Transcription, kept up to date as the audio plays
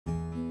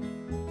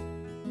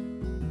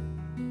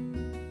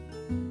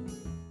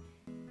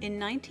In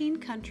 19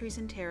 countries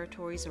and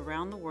territories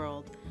around the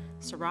world,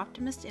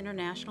 Soroptimist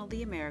International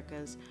the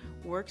Americas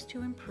works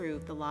to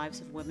improve the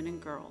lives of women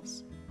and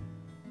girls.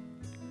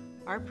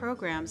 Our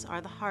programs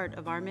are the heart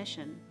of our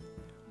mission.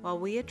 While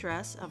we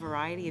address a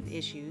variety of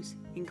issues,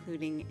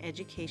 including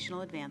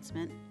educational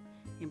advancement,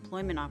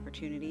 employment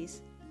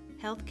opportunities,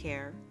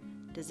 healthcare,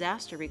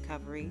 disaster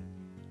recovery,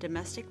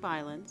 domestic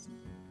violence,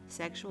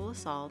 sexual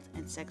assault,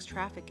 and sex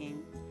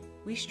trafficking,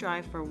 we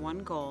strive for one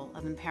goal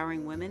of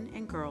empowering women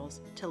and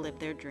girls to live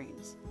their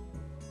dreams.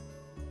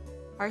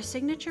 Our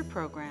signature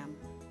program,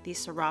 the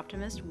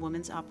Soroptimist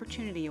Women's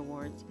Opportunity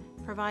Awards,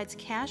 provides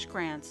cash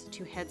grants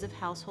to heads of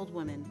household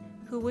women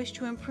who wish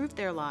to improve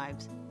their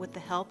lives with the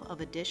help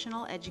of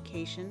additional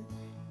education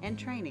and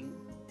training.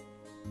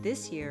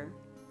 This year,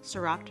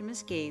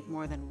 Soroptimist gave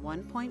more than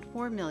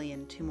 $1.4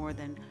 million to more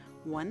than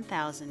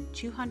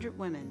 1,200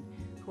 women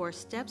who are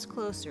steps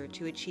closer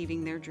to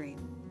achieving their dream.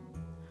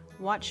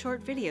 Watch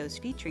short videos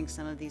featuring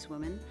some of these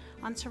women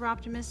on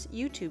Soroptimist's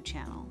YouTube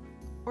channel,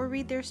 or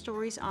read their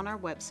stories on our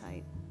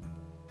website.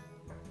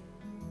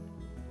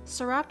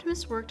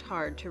 Soroptimist worked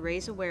hard to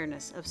raise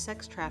awareness of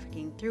sex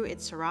trafficking through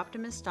its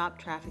Soroptimist Stop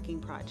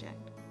Trafficking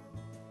project.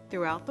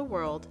 Throughout the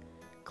world,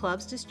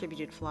 clubs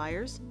distributed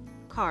flyers,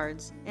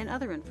 cards, and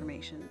other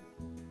information.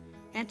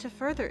 And to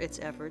further its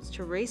efforts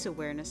to raise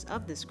awareness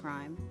of this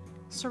crime,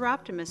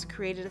 Soroptimist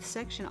created a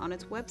section on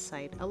its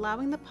website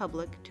allowing the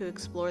public to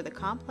explore the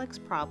complex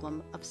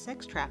problem of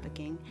sex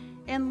trafficking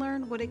and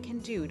learn what it can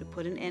do to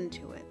put an end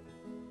to it.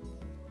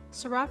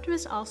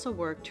 Soroptimist also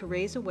worked to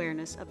raise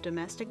awareness of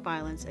domestic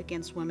violence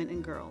against women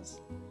and girls.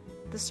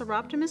 The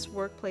Soroptimist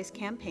Workplace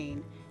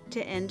Campaign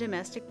to End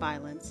Domestic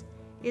Violence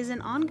is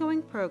an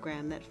ongoing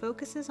program that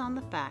focuses on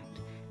the fact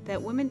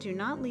that women do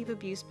not leave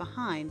abuse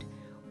behind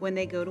when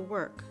they go to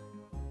work.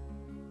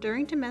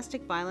 During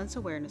Domestic Violence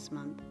Awareness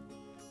Month,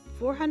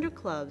 400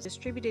 clubs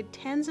distributed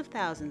tens of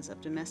thousands of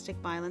domestic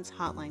violence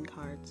hotline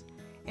cards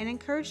and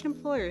encouraged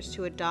employers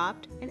to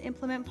adopt and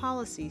implement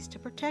policies to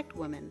protect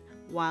women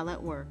while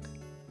at work.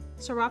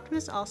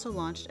 Soroptimist also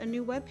launched a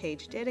new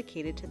webpage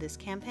dedicated to this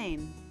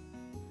campaign.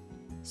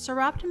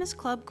 Soroptimist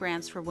Club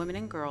Grants for Women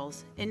and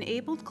Girls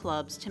enabled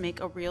clubs to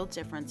make a real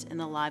difference in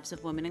the lives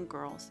of women and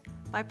girls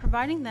by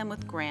providing them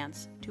with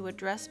grants to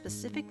address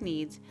specific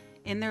needs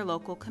in their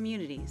local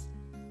communities.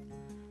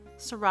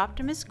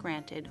 Soroptimist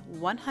granted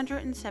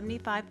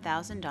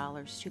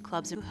 $175,000 to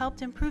clubs who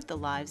helped improve the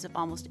lives of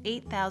almost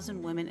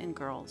 8,000 women and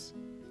girls.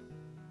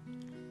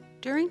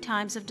 During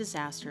times of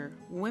disaster,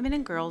 women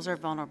and girls are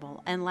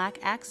vulnerable and lack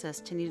access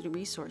to needed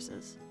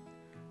resources.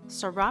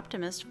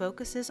 Soroptimist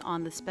focuses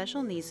on the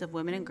special needs of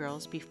women and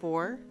girls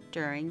before,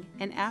 during,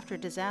 and after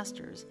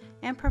disasters,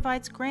 and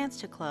provides grants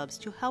to clubs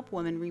to help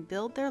women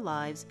rebuild their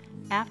lives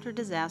after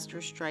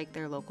disasters strike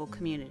their local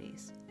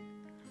communities.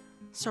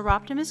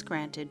 Soroptimist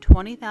granted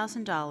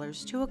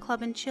 $20,000 to a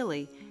club in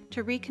Chile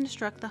to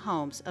reconstruct the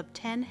homes of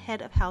 10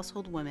 head of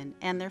household women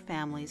and their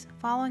families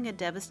following a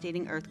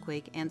devastating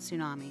earthquake and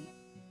tsunami.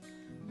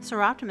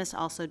 Soroptimist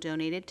also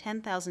donated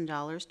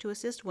 $10,000 to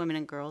assist women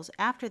and girls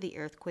after the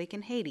earthquake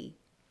in Haiti.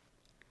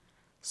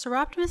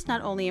 Soroptimist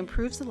not only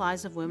improves the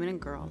lives of women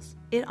and girls,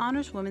 it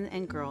honors women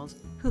and girls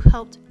who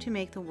helped to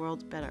make the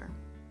world better.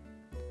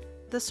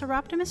 The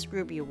Soroptimist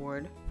Ruby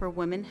Award for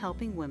Women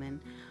Helping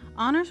Women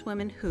honors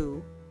women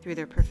who, through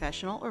their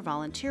professional or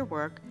volunteer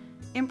work,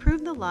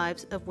 improve the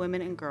lives of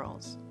women and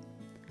girls.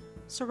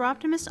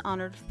 Soroptimist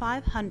honored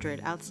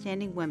 500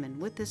 outstanding women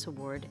with this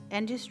award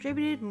and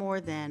distributed more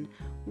than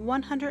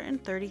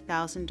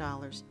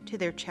 $130,000 to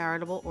their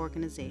charitable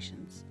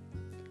organizations.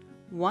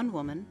 One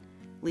woman,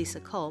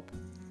 Lisa Culp,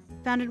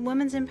 founded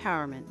Women's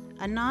Empowerment,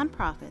 a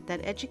nonprofit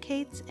that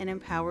educates and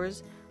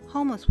empowers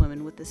homeless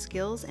women with the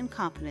skills and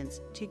confidence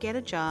to get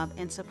a job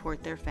and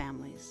support their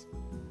families.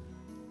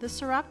 The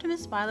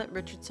Soroptimist Violet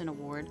Richardson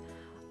Award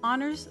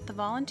honors the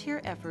volunteer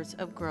efforts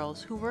of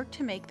girls who work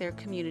to make their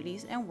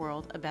communities and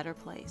world a better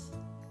place.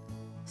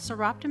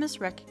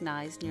 Soroptimist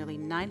recognized nearly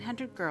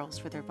 900 girls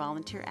for their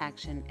volunteer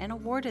action and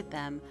awarded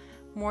them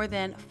more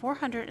than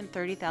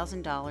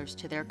 $430,000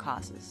 to their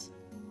causes.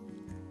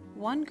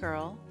 One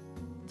girl,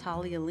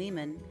 Talia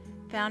Lehman,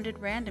 founded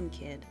Random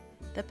Kid,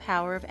 The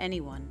Power of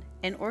Anyone,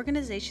 an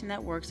organization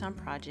that works on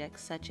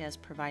projects such as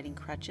providing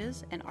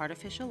crutches and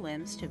artificial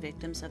limbs to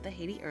victims of the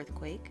Haiti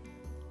earthquake,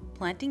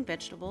 planting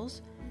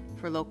vegetables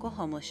for local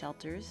homeless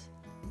shelters,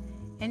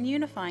 and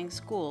unifying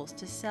schools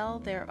to sell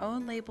their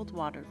own labeled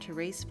water to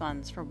raise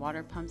funds for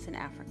water pumps in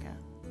Africa.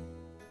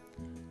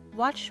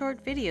 Watch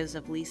short videos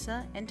of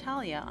Lisa and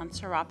Talia on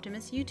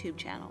Soroptimist's YouTube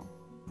channel,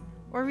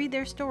 or read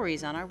their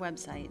stories on our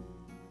website.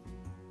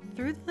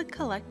 Through the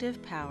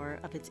collective power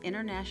of its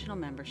international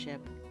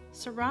membership,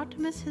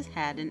 Soroptimist has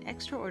had an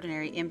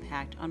extraordinary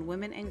impact on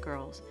women and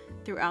girls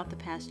throughout the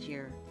past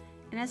year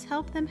and has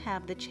helped them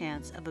have the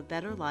chance of a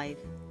better life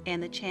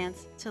and the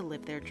chance to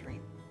live their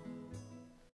dream.